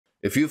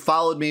if you've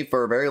followed me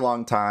for a very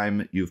long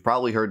time, you've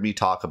probably heard me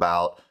talk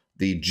about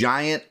the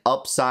giant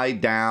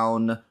upside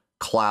down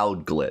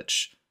cloud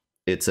glitch.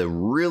 It's a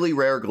really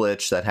rare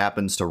glitch that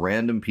happens to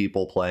random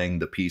people playing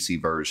the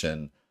PC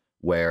version,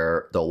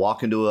 where they'll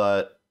walk into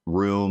a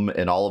room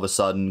and all of a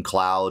sudden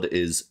Cloud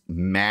is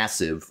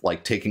massive,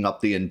 like taking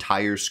up the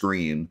entire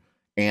screen,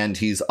 and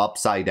he's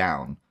upside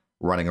down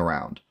running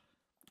around.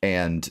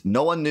 And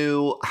no one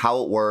knew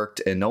how it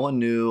worked, and no one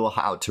knew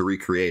how to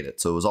recreate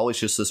it. So it was always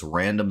just this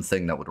random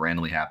thing that would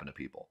randomly happen to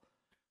people.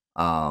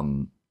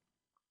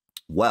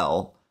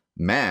 Well,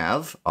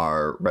 Mav,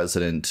 our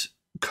resident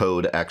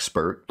code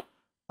expert,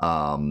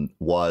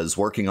 was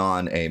working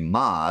on a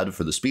mod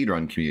for the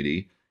speedrun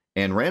community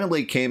and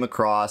randomly came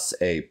across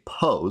a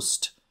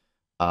post.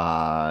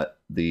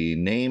 The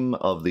name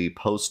of the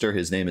poster,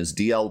 his name is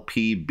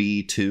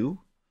DLPB2.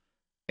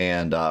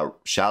 And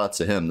shout out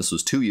to him. This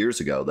was 2 years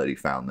ago that he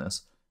found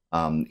this.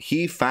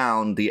 He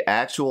found the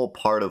actual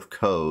part of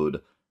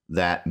code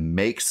that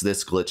makes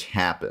this glitch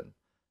happen.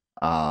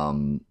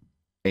 And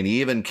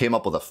he even came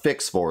up with a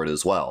fix for it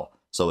as well,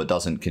 so it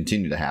doesn't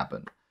continue to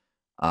happen.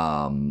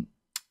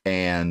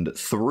 And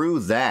through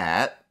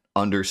that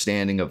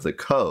understanding of the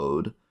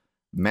code,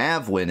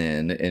 Mav went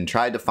in and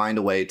tried to find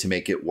a way to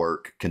make it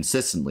work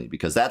consistently,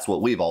 because that's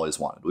what we've always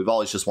wanted. We've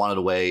always just wanted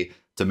a way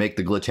to make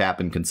the glitch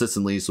happen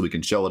consistently so we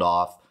can show it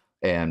off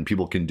and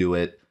people can do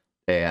it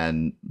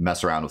and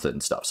mess around with it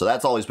and stuff. So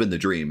that's always been the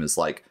dream, is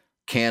like,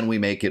 can we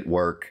make it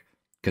work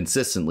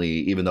consistently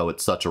even though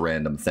it's such a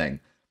random thing?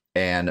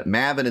 And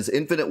Mav, in his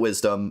infinite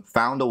wisdom,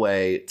 found a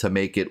way to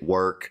make it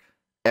work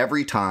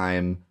every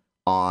time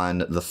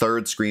on the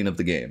third screen of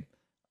the game.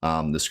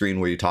 The screen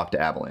where you talk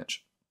to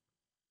Avalanche.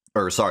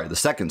 Or sorry, the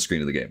second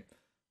screen of the game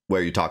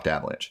where you talk to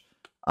Avalanche.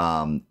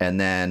 And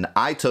then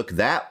I took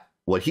that,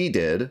 what he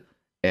did,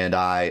 and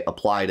I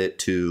applied it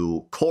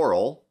to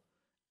Coral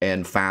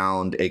and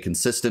found a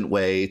consistent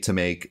way to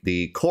make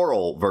the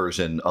Coral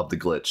version of the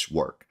glitch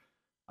work.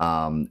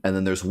 And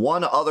then there's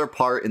one other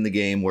part in the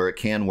game where it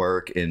can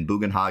work, in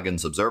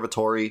Bugenhagen's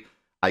observatory.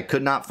 I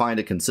could not find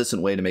a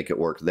consistent way to make it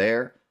work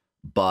there,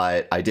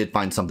 but I did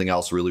find something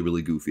else really,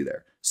 really goofy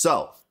there.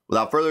 So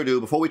without further ado,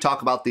 before we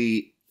talk about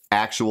the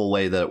actual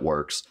way that it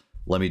works,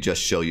 let me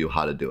just show you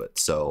how to do it.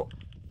 So,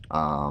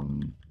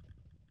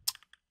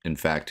 in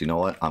fact, you know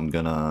what?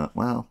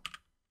 Well,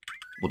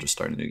 we'll just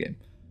start a new game.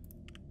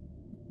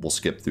 We'll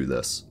skip through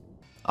this.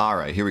 All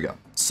right, here we go.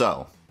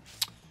 So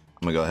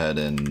I'm gonna go ahead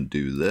and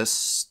do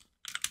this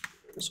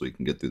so we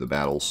can get through the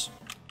battles.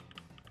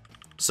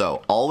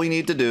 So all we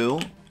need to do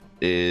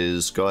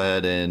is go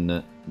ahead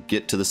and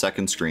get to the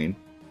second screen.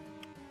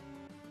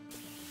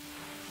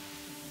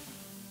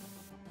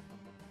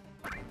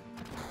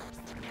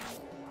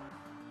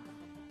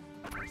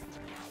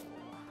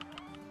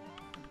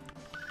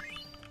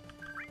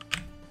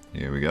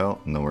 Here we go.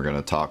 And then we're going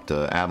to talk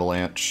to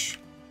Avalanche.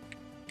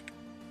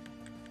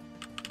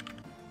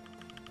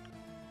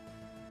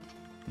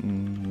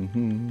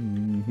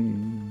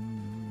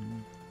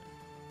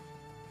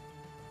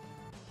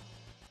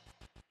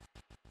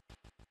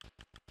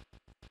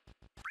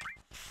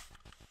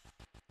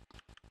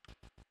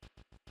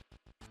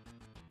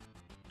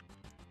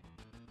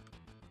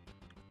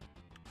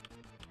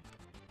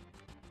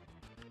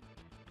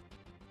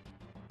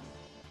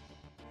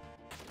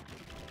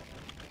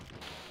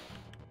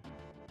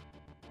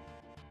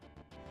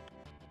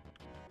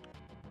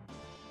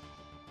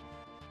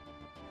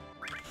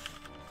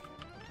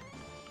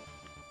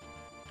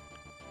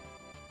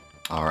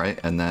 All right,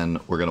 and then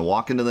we're going to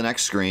walk into the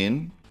next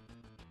screen.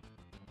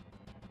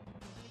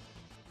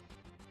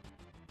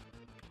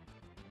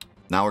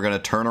 Now we're going to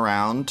turn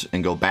around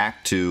and go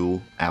back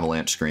to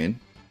Avalanche screen.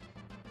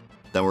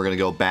 Then we're going to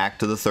go back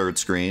to the third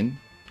screen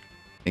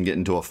and get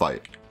into a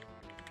fight.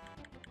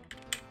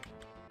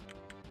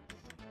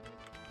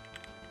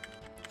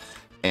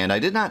 And I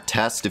did not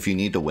test if you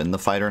need to win the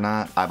fight or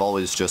not. I've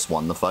always just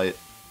won the fight.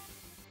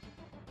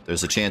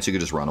 There's a chance you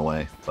could just run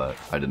away, but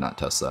I did not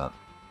test that.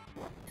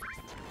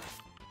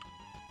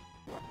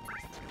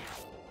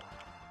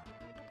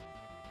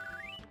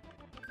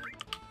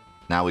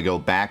 Now we go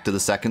back to the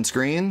second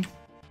screen,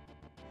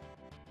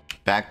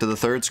 back to the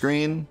third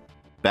screen,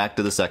 back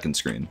to the second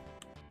screen.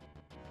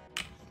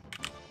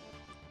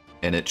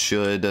 And it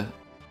should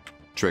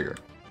trigger.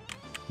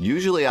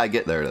 Usually I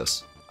get, there it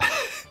is.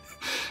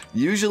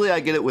 Usually I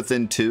get it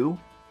within 2.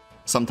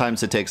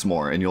 Sometimes it takes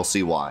more, and you'll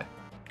see why.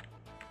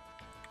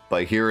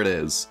 But here it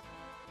is.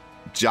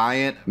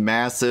 Giant,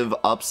 massive,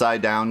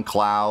 upside down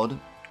cloud.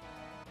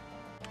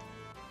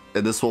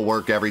 And this will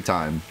work every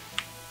time.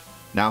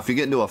 Now if you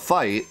get into a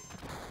fight,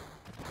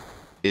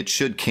 it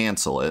should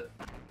cancel it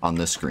on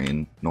this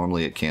screen.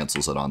 Normally it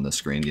cancels it on this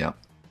screen, yep.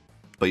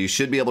 But you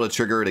should be able to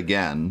trigger it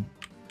again.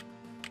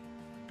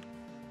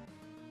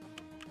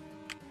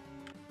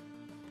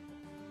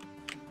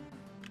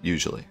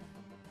 Usually.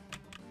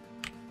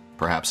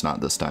 Perhaps not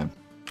this time.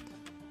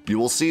 You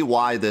will see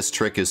why this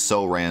trick is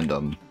so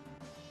random.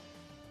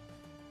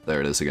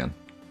 There it is again.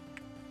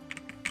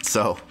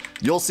 So,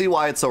 you'll see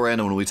why it's so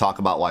random when we talk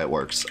about why it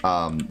works.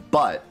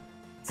 But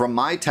from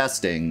my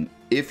testing,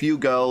 if you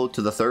go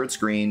to the third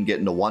screen, get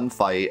into one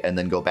fight, and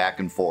then go back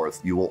and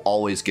forth, you will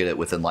always get it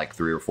within like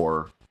 3 or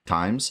 4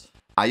 times.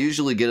 I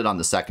usually get it on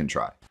the second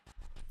try.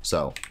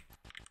 So,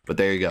 but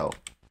there you go.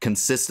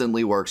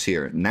 Consistently works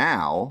here.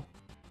 Now,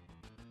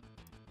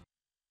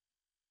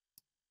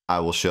 I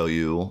will show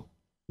you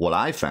what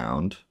I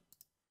found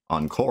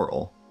on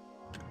Coral.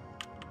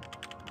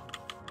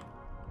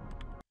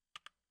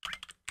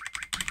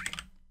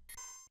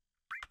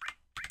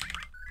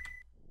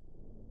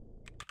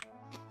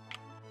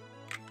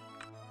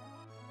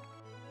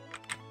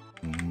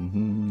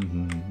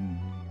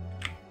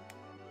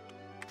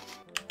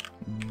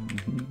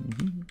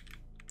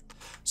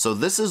 So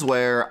this is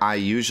where I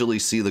usually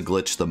see the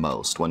glitch the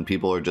most, when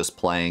people are just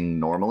playing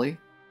normally.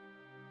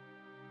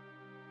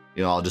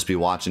 You know, I'll just be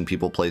watching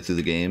people play through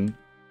the game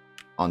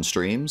on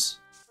streams,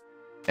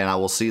 and I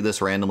will see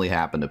this randomly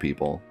happen to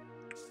people.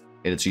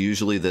 And it's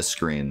usually this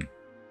screen.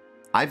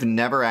 I've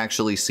never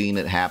actually seen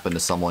it happen to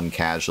someone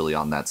casually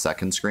on that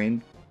second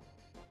screen.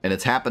 And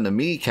it's happened to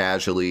me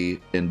casually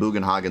in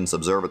Bugenhagen's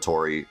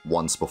observatory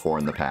once before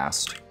in the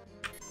past.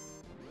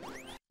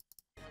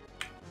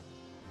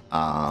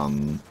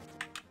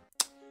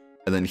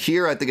 And then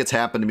here, I think it's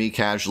happened to me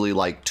casually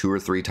like 2 or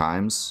 3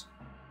 times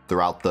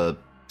throughout the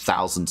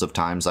thousands of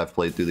times I've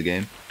played through the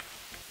game.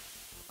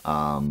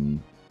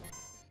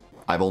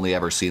 I've only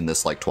ever seen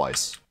this like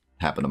twice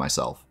happen to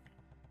myself.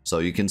 So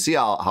you can see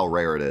how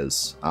rare it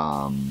is.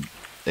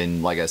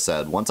 And like I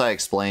said, once I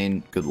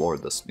explain, good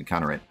lord, this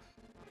encounter rate.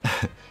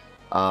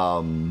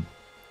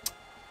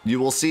 You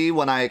will see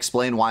when I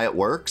explain why it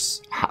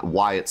works,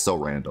 why it's so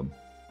random.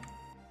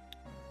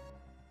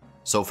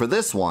 So for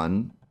this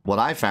one, what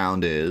I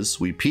found is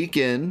we peek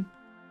in,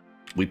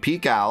 we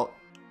peek out,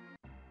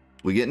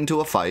 we get into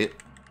a fight.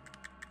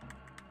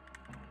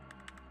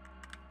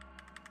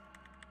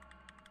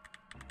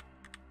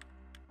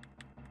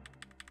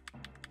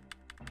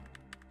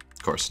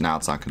 Of course, now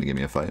it's not going to give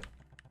me a fight.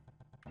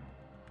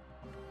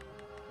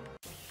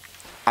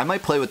 I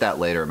might play with that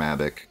later,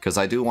 Mavic, because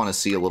I do want to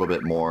see a little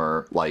bit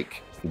more,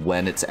 like,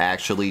 when it's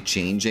actually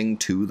changing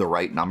to the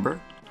right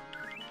number.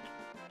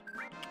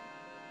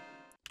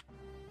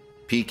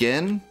 Peek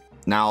in.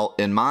 Now,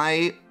 in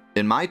my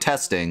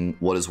testing,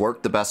 what has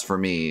worked the best for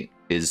me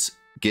is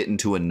get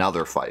into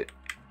another fight.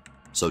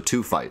 So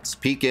 2 fights.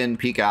 Peek in,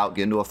 peek out,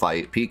 get into a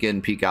fight. Peek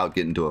in, peek out,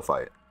 get into a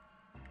fight.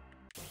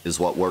 Is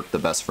what worked the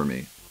best for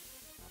me.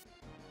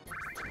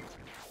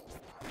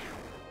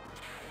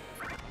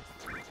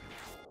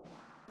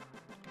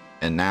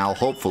 And now,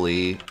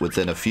 hopefully,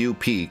 within a few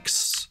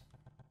peeks,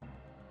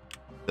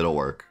 it'll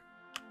work.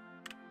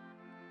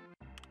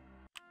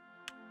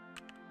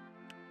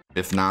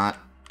 If not,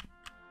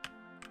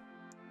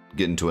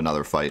 get into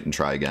another fight and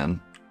try again.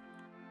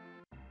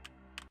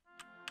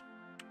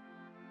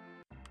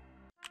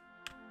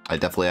 I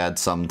definitely had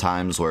some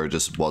times where it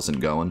just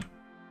wasn't going,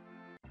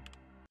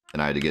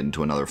 and I had to get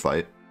into another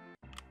fight.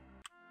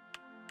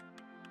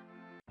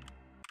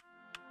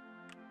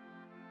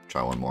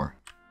 Try one more.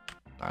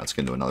 Alright, let's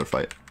get into another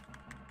fight.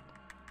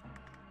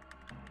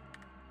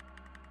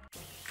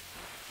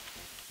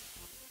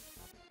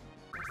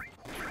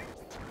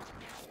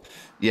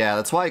 Yeah,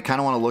 that's why I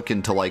kind of want to look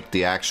into, like,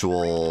 the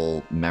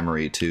actual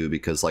memory, too,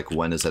 because, like,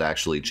 when is it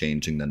actually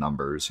changing the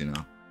numbers, you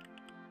know?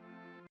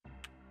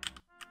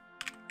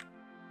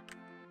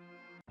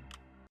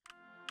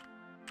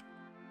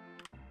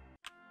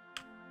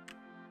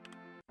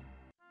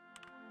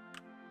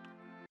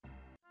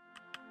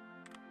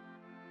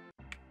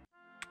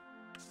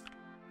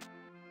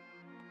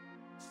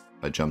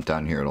 If I jump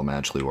down here, it'll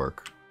magically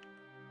work.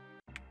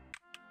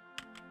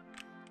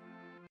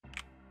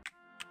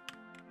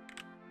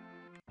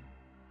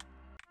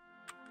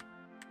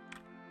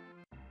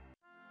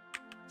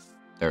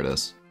 There it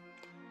is.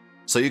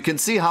 So you can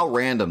see how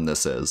random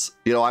this is.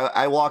 You know,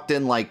 I walked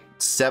in like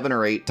 7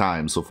 or 8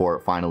 times before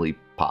it finally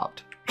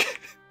popped.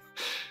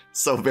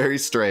 So very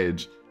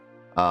strange.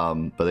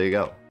 But there you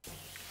go.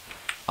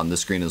 On this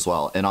screen as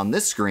well. And on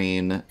this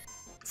screen,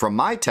 from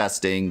my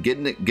testing,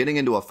 getting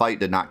into a fight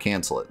did not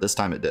cancel it. This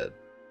time it did.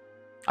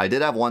 I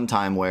did have one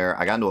time where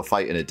I got into a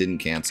fight and it didn't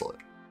cancel it,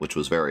 which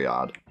was very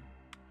odd.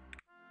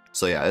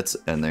 So yeah,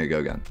 and there you go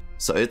again.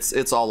 So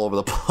it's all over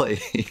the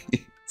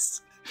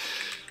place.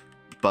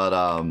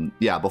 But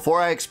yeah, before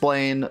I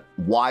explain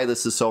why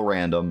this is so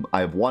random,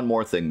 I have one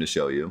more thing to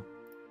show you.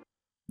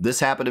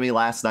 This happened to me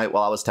last night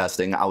while I was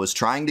testing. I was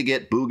trying to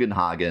get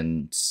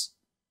Bugenhagen's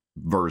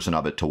version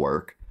of it to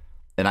work,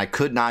 and I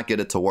could not get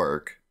it to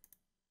work.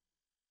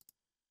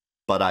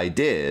 But I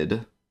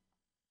did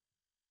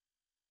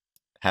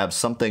have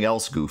something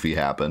else goofy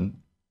happen.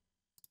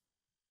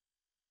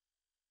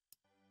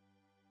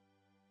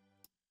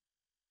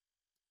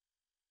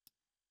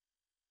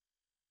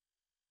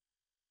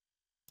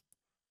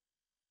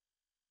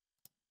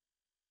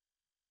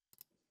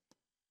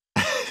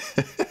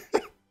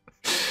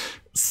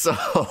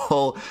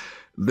 So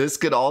this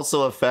could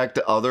also affect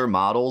other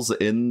models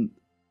in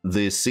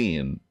the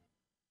scene.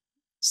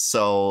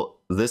 So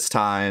this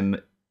time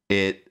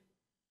it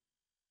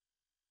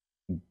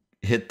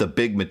hit the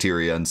big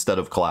materia instead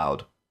of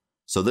cloud.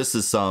 So this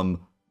is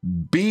some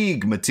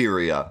BEEG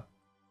materia.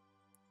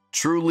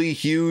 Truly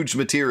huge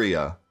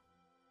materia.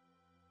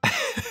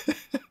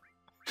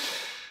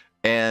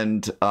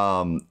 And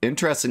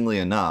interestingly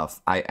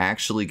enough, I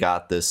actually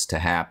got this to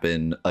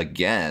happen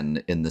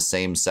again in the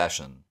same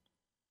session.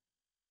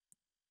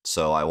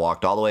 So I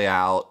walked all the way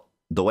out.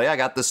 The way I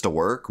got this to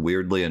work,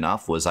 weirdly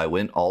enough, was I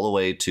went all the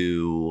way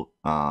to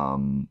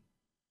Gongaga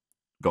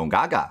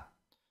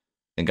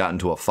and got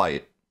into a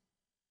fight.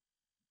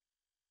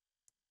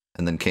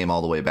 And then came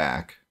all the way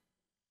back.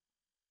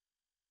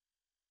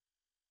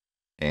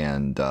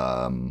 And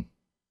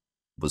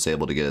was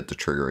able to get it to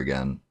trigger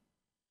again.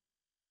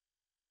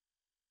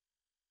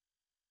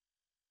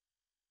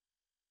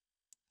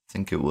 I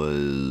think it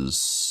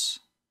was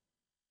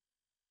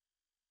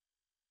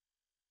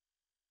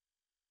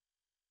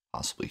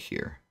possibly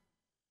here.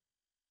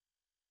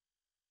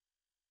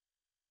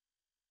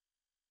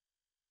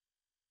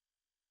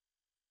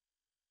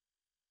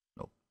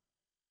 Nope.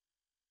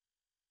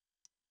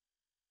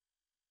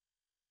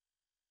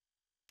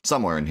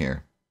 Somewhere in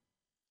here.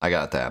 I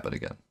got it to happen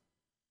again.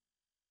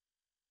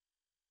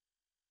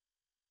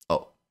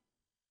 Oh.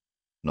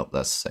 Nope,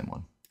 that's the same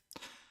one.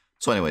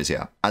 So anyways,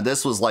 yeah.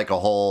 This was like a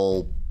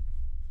whole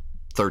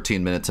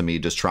 13 minutes of me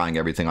just trying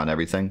everything on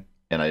everything,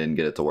 and I didn't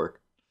get it to work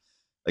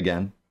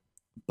again.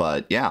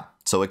 But yeah,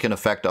 so it can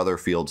affect other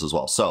fields as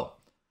well. So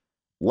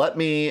let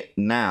me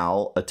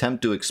now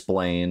attempt to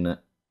explain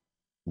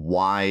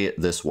why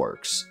this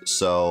works.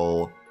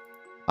 So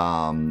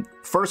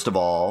first of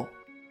all,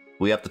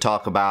 we have to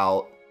talk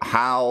about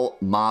how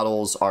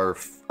models are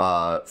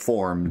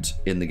formed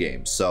in the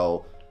game.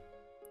 So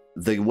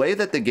the way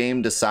that the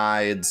game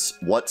decides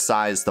what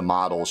size the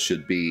model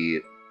should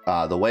be,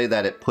 the way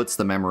that it puts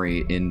the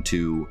memory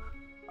into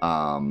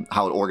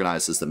how it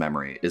organizes the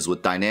memory is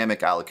with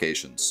dynamic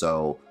allocation.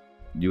 So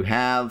you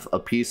have a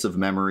piece of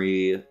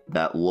memory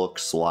that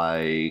looks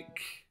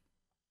like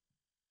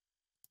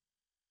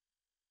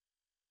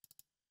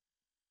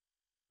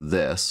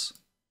this,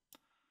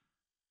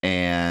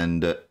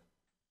 and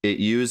it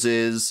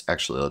uses,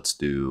 actually, let's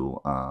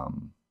do,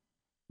 no,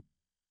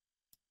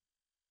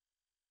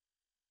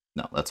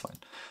 that's fine.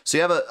 So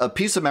you have a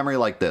piece of memory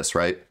like this,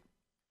 right?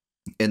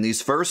 And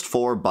these first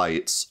 4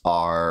 bytes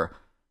are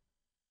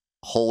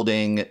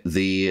holding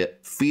the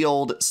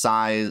field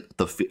size,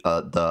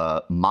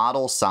 the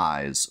model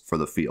size for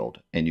the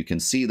field. And you can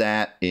see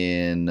that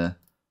in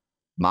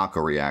Mako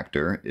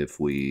Reactor. If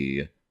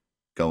we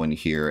go in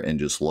here and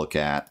just look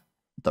at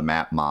the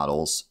map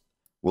models,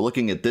 we're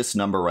looking at this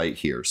number right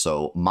here.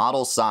 So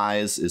model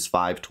size is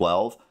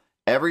 512.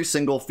 Every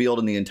single field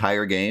in the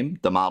entire game,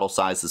 the model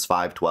size is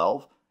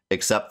 512.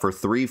 Except for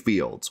 3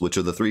 fields, which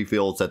are the 3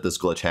 fields that this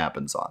glitch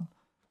happens on.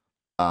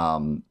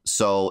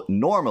 So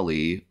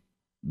normally,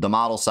 the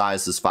model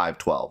size is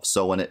 512.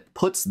 So when it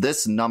puts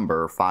this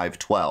number,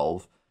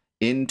 512,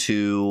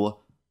 into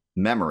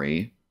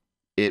memory,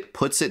 it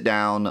puts it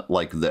down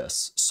like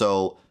this.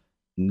 So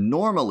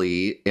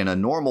normally, in a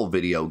normal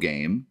video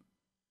game,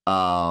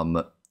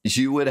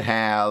 you would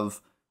have,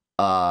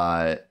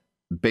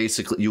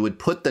 basically, you would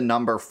put the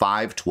number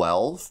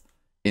 512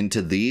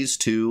 into these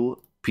 2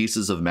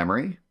 pieces of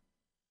memory.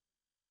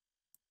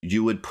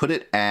 You would put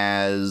it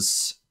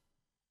as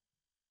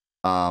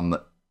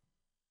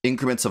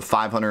increments of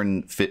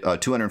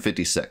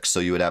 256. So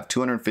you would have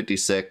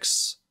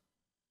 256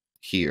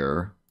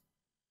 here,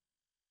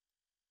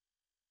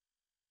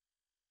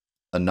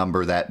 a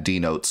number that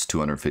denotes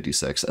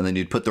 256, and then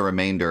you'd put the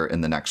remainder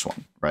in the next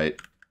one, right?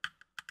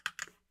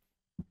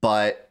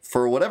 But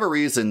for whatever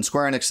reason,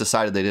 Square Enix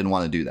decided they didn't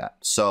want to do that.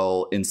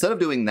 So instead of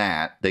doing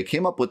that, they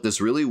came up with this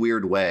really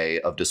weird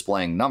way of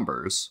displaying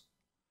numbers,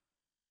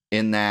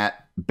 in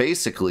that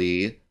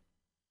basically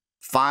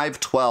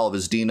 512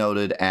 is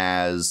denoted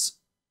as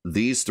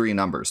these 3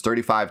 numbers,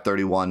 35,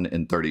 31,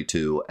 and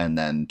 32, and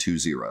then 2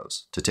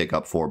 zeros to take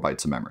up 4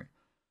 bytes of memory.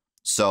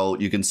 So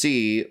you can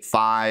see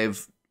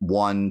 5,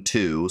 1,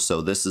 2.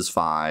 So this is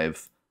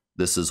 5,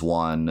 this is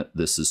 1,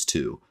 this is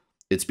 2.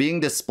 It's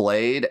being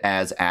displayed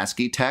as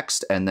ASCII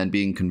text and then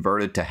being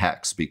converted to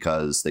hex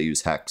because they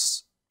use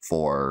hex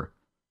for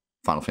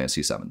Final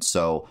Fantasy VII.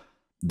 So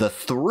the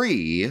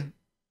 3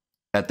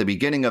 at the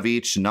beginning of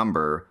each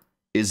number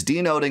is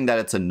denoting that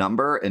it's a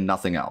number and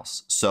nothing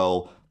else.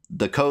 So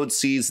the code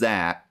sees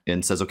that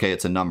and says, okay,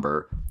 it's a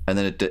number, and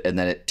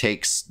then it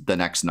takes the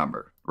next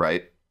number,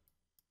 right?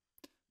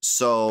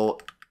 So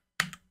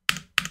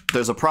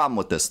there's a problem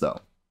with this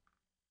though.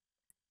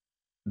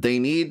 They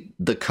need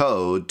the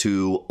code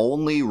to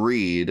only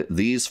read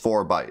these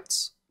 4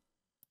 bytes,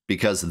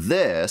 because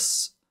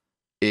this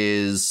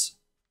is,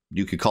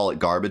 you could call it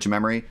garbage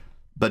memory,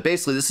 but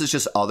basically this is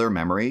just other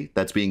memory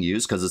that's being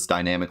used because it's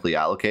dynamically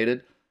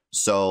allocated.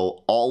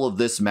 So all of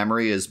this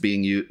memory is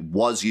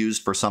was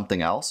used for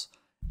something else.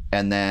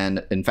 And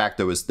then, in fact,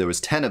 there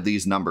was 10 of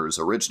these numbers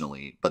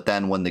originally, but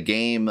then when the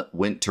game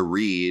went to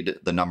read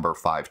the number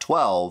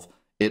 512,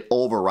 it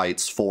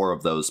overwrites 4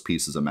 of those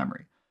pieces of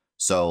memory.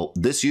 So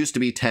this used to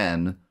be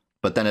 10,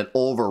 but then it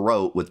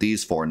overwrote with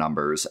these 4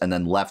 numbers and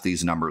then left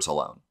these numbers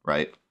alone,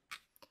 right?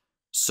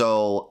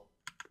 So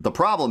the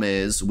problem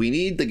is we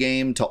need the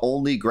game to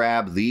only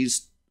grab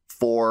these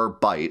 4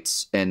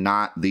 bytes and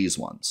not these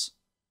ones,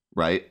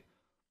 right?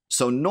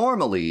 So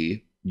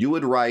normally you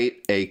would write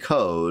a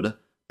code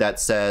that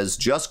says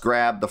just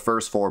grab the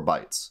first 4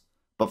 bytes.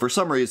 But for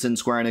some reason,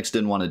 Square Enix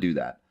didn't want to do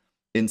that.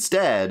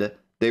 Instead,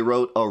 they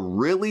wrote a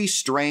really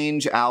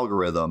strange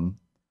algorithm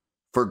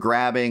for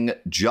grabbing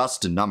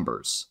just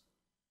numbers.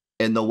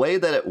 And the way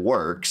that it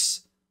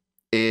works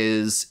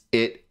is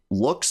it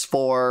looks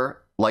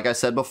for, like I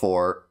said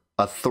before,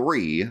 a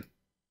 3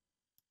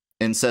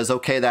 and says,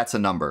 okay, that's a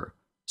number.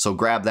 So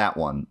grab that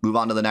one. Move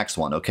on to the next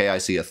one. Okay, I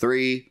see a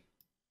 3.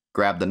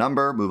 Grab the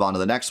number. Move on to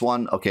the next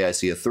one. Okay, I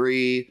see a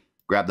 3.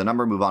 Grab the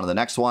number. Move on to the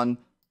next one.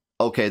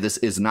 Okay, this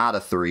is not a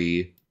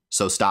 3,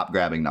 so stop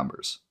grabbing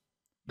numbers.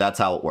 That's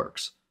how it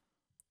works.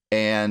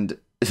 And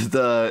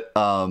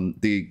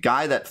the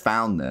guy that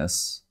found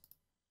this,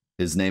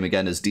 his name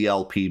again is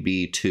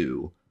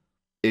DLPB2.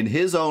 In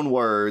his own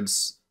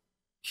words,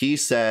 he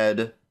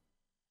said,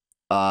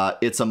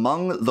 it's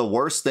among the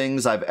worst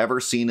things I've ever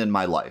seen in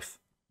my life.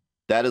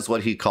 That is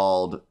what he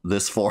called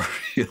this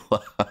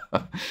formula.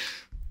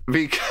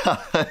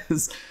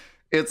 Because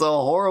it's a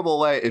horrible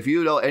way. If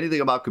you know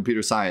anything about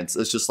computer science,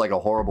 it's just like a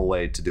horrible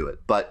way to do it.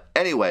 But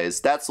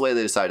anyways, that's the way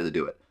they decided to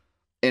do it.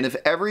 And if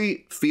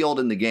every field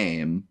in the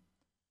game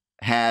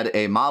had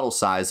a model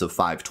size of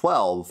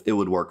 512, it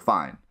would work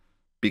fine.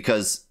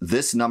 Because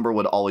this number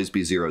would always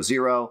be 0,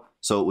 0,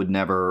 so it would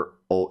never,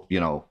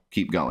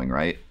 keep going,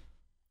 right?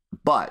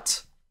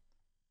 But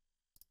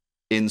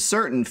in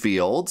certain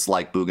fields,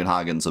 like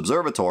Bugenhagen's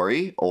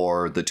observatory,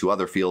 or the 2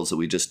 other fields that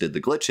we just did the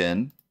glitch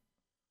in,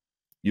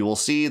 you will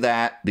see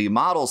that the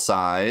model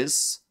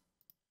size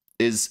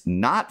is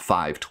not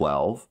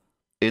 512,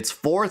 it's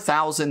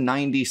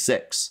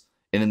 4096.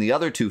 And in the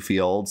other 2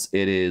 fields,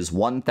 it is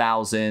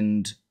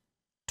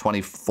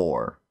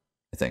 1024,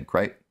 I think,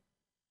 right?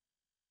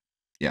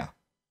 Yeah,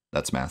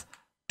 that's math.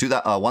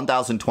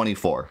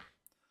 1024.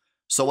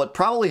 So what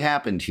probably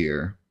happened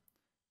here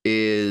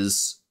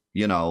is,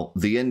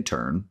 the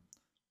intern,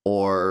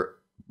 or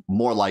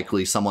more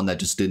likely someone that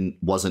just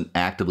wasn't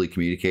actively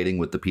communicating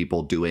with the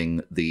people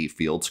doing the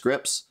field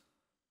scripts,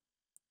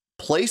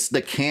 placed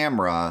the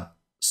camera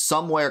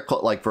somewhere,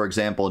 like for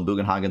example in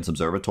Bugenhagen's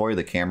observatory,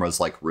 the camera's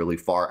like really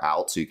far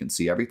out so you can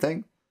see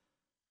everything.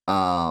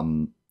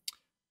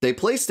 They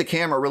placed the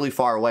camera really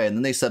far away, and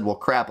then they said, well,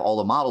 crap, all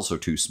the models are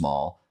too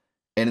small.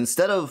 And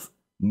instead of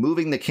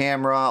moving the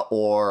camera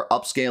or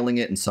upscaling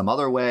it in some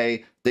other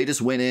way, they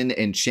just went in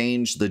and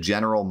changed the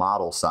general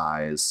model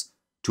size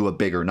to a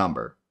bigger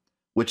number,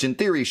 which in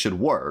theory should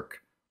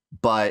work,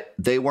 but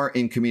they weren't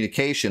in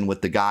communication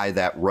with the guy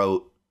that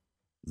wrote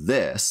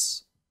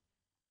this,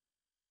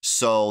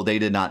 so they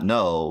did not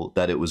know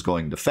that it was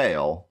going to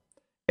fail,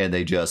 and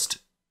they just,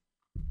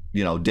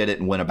 did it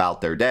and went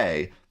about their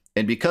day.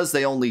 And because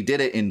they only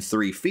did it in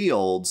 3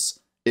 fields,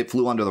 it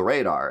flew under the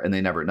radar, and they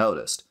never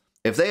noticed.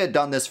 If they had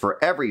done this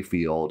for every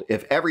field,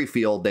 if every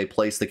field they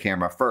placed the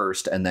camera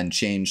first and then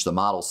changed the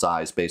model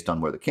size based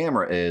on where the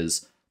camera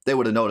is, they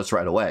would have noticed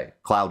right away.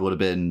 Cloud would have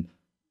been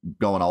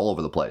going all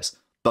over the place.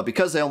 But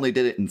because they only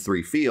did it in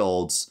 3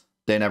 fields,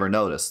 they never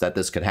noticed that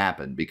this could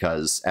happen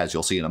because, as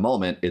you'll see in a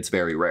moment, it's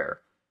very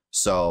rare.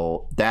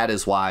 So that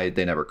is why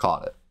they never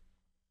caught it.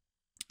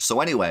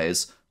 So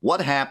anyways,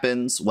 what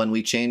happens when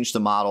we change the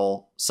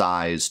model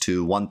size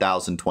to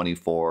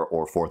 1024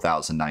 or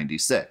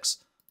 4096?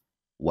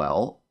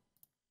 Well,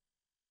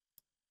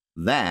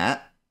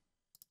 that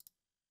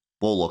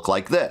will look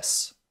like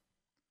this.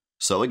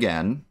 So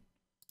again,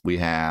 we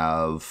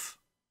have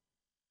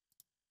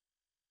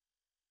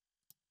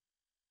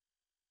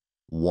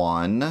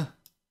 1,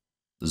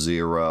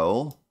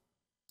 0,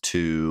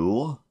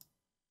 2,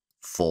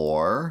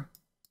 4.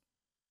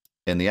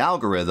 And the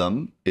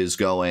algorithm is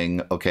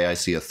going, okay, I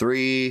see a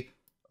 3.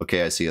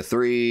 Okay, I see a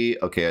 3.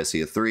 Okay, I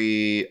see a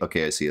 3.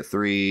 Okay, I see a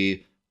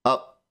 3.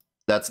 Oh,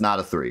 that's not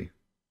a 3,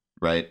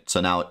 right? So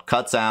now it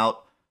cuts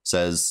out,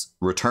 says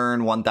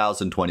return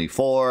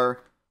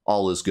 1024.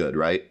 All is good,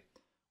 right?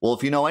 Well,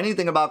 if you know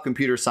anything about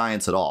computer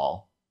science at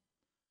all,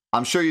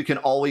 I'm sure you can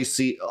already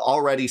see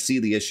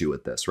the issue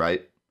with this,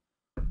 right?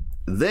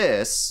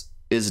 This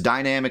is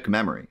dynamic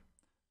memory.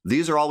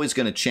 These are always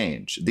going to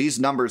change. These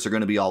numbers are going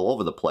to be all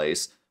over the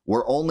place.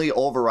 We're only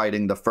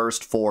overwriting the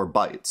first 4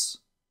 bytes.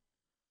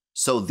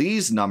 So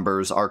these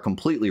numbers are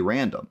completely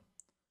random.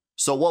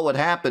 So what would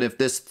happen if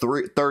this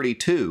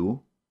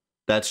 32,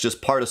 that's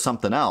just part of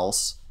something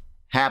else,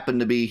 happened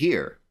to be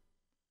here?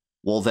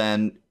 Well,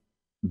 then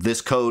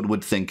this code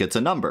would think it's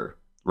a number,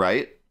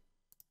 right?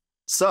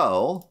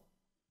 So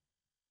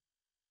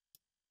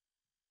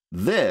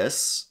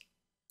this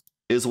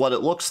is what it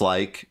looks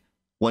like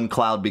when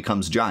Cloud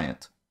becomes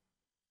giant.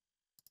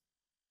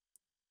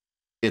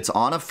 It's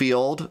on a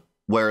field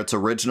where it's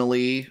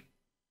originally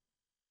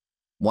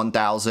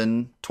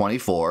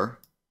 1024.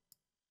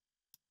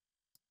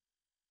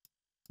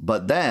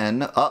 But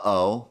then,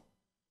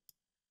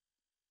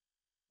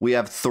 we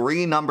have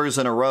 3 numbers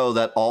in a row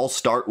that all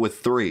start with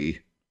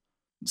 3.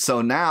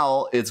 So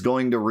now it's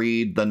going to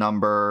read the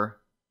number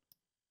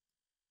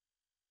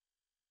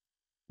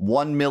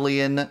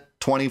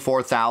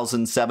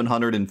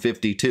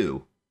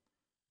 1,024,752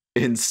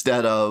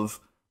 instead of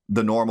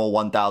the normal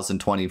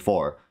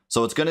 1,024.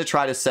 So it's going to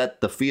try to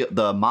set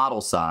the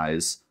model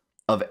size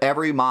of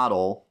every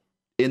model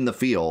in the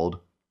field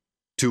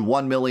to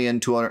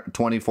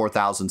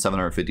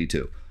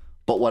 1,224,752.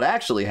 But what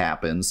actually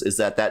happens is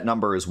that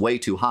number is way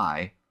too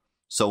high.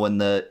 So when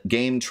the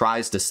game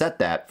tries to set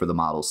that for the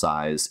model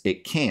size,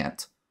 it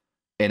can't.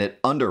 And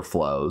it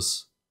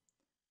underflows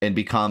and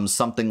becomes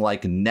something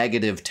like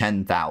negative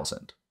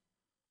 10,000.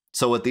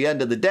 So at the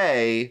end of the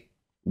day,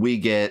 we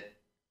get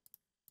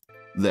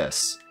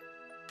this,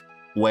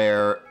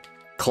 where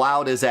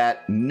Cloud is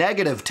at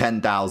negative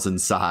 10,000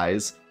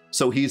 size.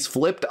 So he's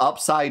flipped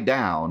upside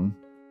down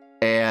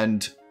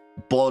and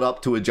blown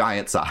up to a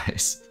giant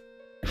size.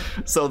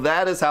 So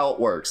that is how it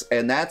works.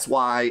 And that's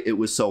why it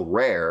was so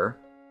rare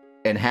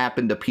and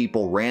happened to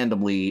people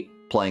randomly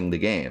playing the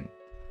game.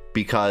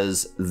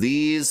 Because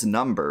these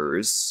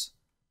numbers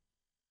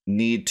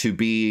need to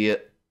be,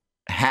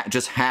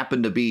 just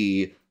happen to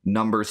be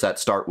numbers that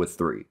start with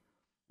 3,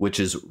 which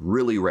is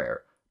really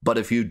rare. But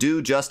if you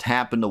do just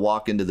happen to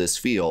walk into this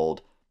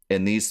field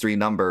and these 3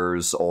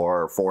 numbers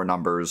or 4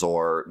 numbers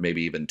or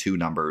maybe even 2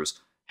 numbers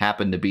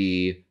happen to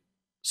be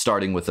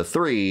starting with a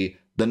 3,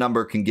 the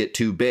number can get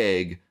too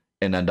big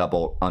and end up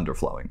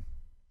underflowing.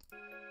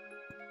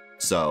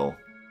 So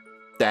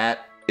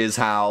that is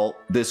how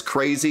this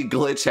crazy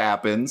glitch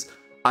happens.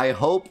 I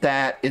hope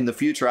that in the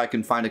future I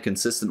can find a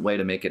consistent way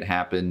to make it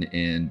happen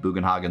in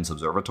Bugenhagen's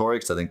observatory,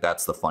 because I think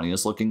that's the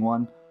funniest looking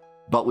one.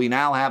 But we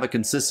now have a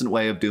consistent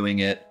way of doing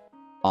it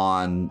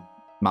on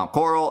Mount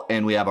Coral,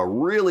 and we have a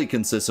really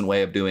consistent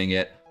way of doing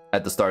it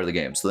at the start of the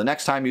game. So the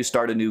next time you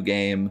start a new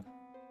game,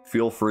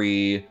 feel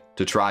free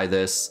to try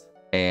this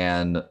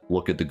and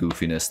look at the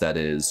goofiness that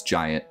is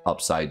giant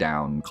upside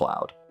down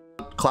Cloud.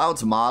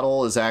 Cloud's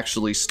model is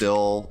actually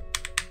still,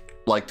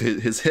 like,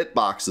 his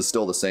hitbox is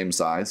still the same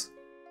size.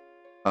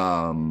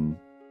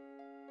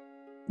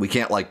 We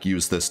can't like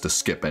use this to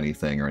skip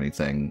anything or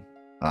anything.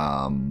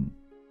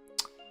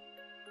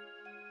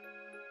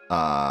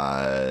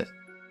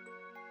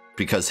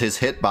 Because his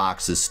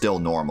hitbox is still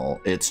normal.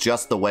 It's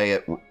just the way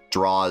it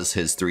draws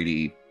his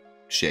 3D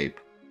shape.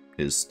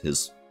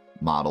 His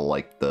model,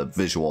 like the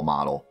visual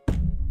model,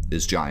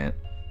 is giant.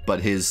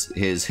 But his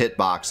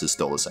hitbox is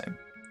still the same.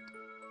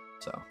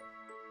 So.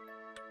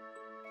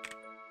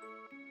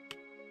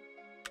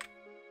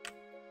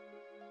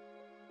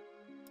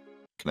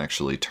 Can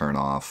actually turn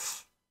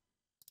off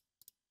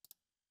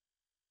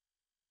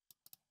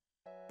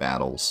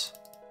battles.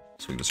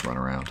 So we can just run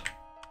around.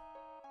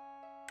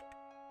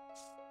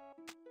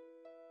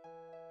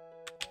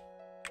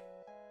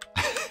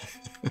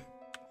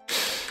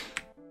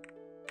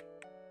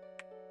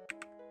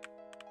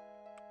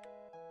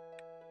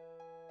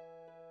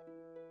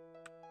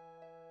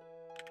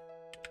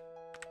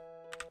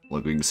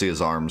 Look, we can see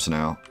his arms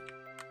now.